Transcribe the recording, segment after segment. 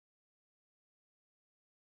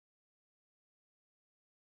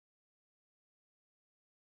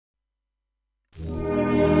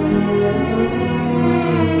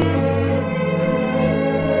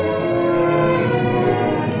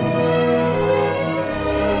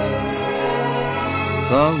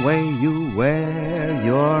the way you wear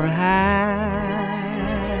your hat,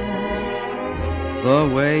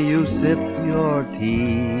 the way you sip your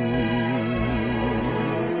tea,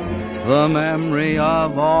 the memory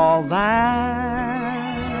of all that.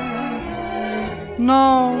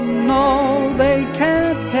 No, no, they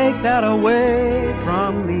can't take that away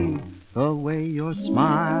from me. The way your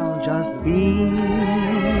smile just beams,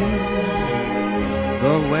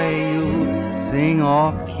 the way you sing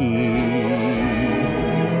off-key,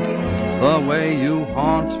 the way you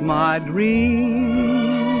haunt my dreams.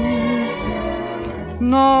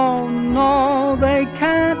 No, no, they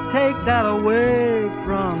can't take that away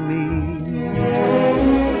from me.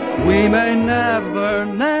 We may never,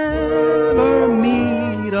 never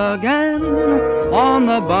meet again on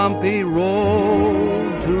the bumpy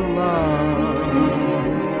road to love.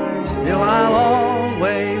 Still I'll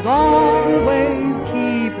always, always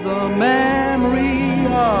keep the memory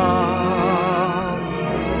of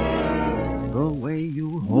the way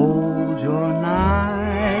you hold your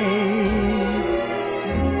knife,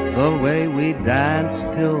 the way we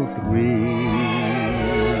danced till 3,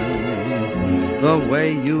 the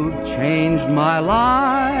way you changed my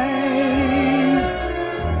life.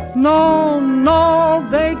 No, no,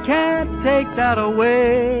 they can't take that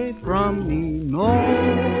away from me. No,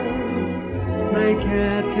 they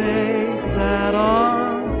can't take that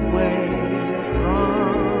away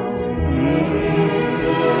from me.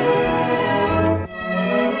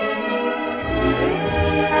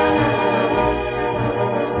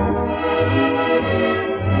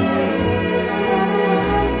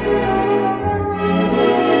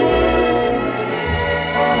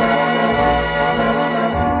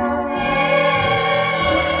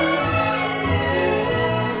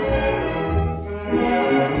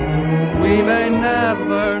 We may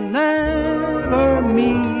never, never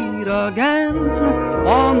meet again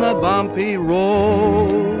on the bumpy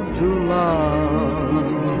road to love.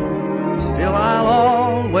 Still I'll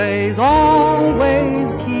always,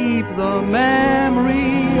 always keep the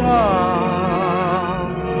memory of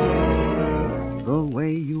the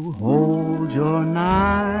way you hold your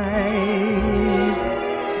knife,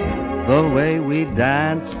 the way we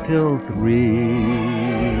danced till 3,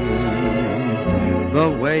 the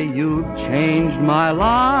way you changed my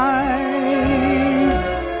life.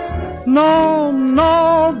 No,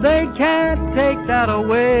 no, they can't take that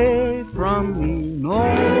away from me. No,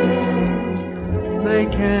 they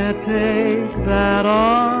can't take that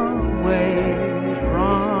away.